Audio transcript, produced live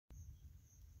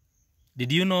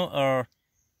Did you know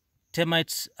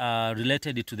termites are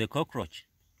related to the cockroach?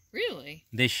 Really?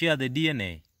 They share the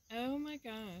DNA. Oh my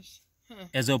gosh. Huh.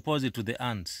 As opposed to the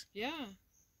ants. Yeah.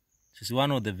 It's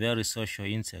one of the very social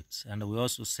insects. And we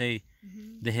also say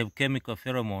they have chemical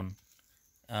pheromone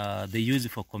they use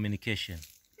it for communication.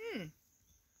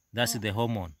 That's the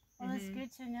hormone. Well, it's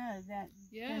good to know that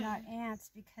they're not ants,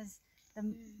 because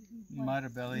the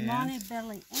Montebelly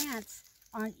ants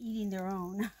aren't eating their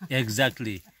own.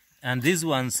 Exactly. And these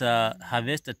ones are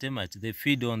harvester termites. They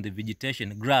feed on the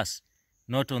vegetation, grass,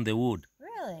 not on the wood.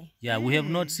 Really? Yeah, we have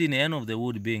not seen any of the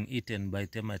wood being eaten by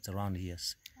termites around here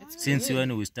since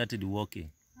when we started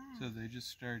walking. So they just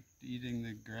start eating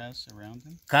the grass around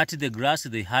them? Cut the grass,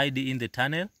 they hide in the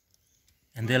tunnel,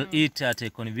 and they'll eat at a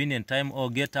convenient time or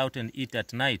get out and eat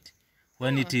at night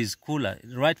when it is cooler.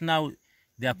 Right now,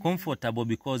 they are comfortable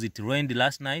because it rained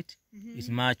last night. It's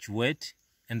much wet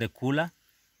and cooler.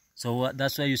 So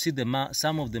that's why you see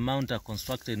some of the mounds are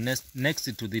constructed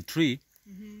next to the tree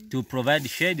to provide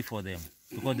shade for them,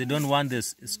 because they don't want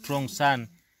this strong sun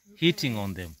hitting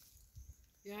on them.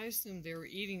 Yeah, I assumed they were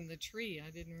eating the tree.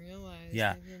 I didn't realize.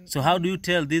 Yeah. So how do you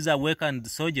tell these are weakened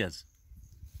soldiers?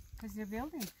 Because they're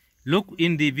building. Look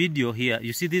in the video here.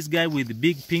 You see this guy with the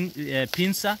big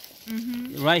pincer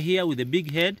right here with the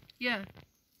big head? Yeah.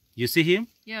 You see him?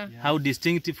 Yeah. How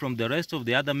distinctive from the rest of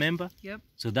the other member? Yep.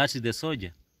 So that's the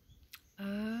soldier.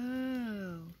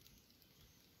 Oh.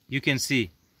 You can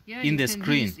see Yeah, in the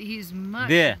screen. He's much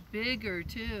bigger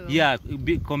too. Yeah,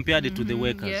 compared to the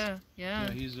workers. Yeah.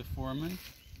 So he's a foreman?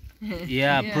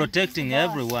 Yeah, protecting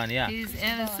everyone, yeah. He's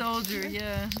and a soldier,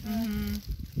 yeah.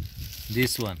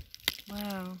 This one.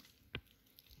 Wow.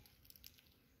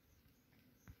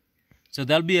 So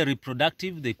there'll be a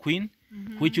reproductive, the queen,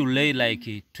 which will lay like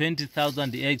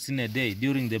 20,000 eggs in a day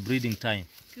during the breeding time.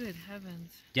 Good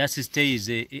heavens. Just stays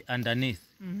underneath.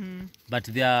 But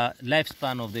their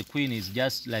lifespan of the queen is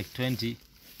just like 20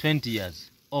 years.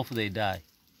 Off they die.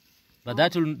 But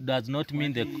that does not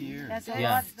mean the... That's a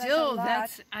Yeah. lot. Still,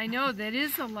 I know, that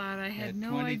is a lot. I had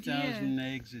no idea. 20,000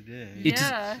 eggs a day.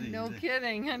 Yeah, no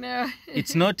kidding, I know.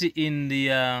 It's not in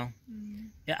the...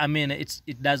 I mean,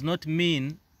 it does not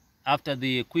mean after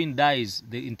the queen dies,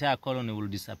 the entire colony will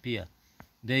disappear.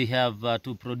 They have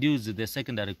to produce the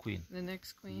secondary queen. The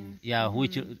next queen. Yeah,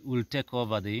 which will take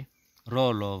over the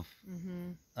role of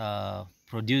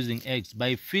producing eggs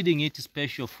by feeding it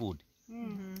special food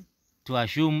to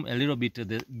assume a little bit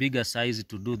the bigger size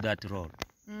to do that role.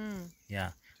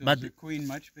 Yeah. So But is the queen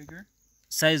much bigger?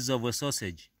 size of a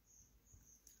sausage.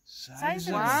 Size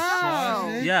of Wow. a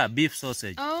sausage? Yeah, beef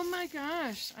sausage. Oh my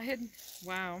gosh.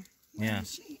 Wow. Yeah.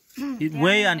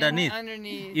 Way underneath.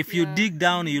 Underneath. If you dig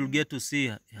down, you'll get to see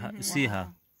her.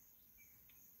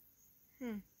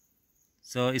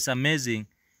 So it's amazing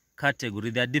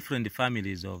category. There are different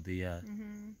families of the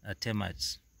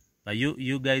termites. But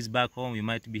you guys back home, you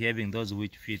might be having those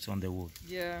which feeds on the wood.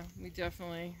 Yeah, we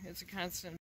definitely, it's a constant.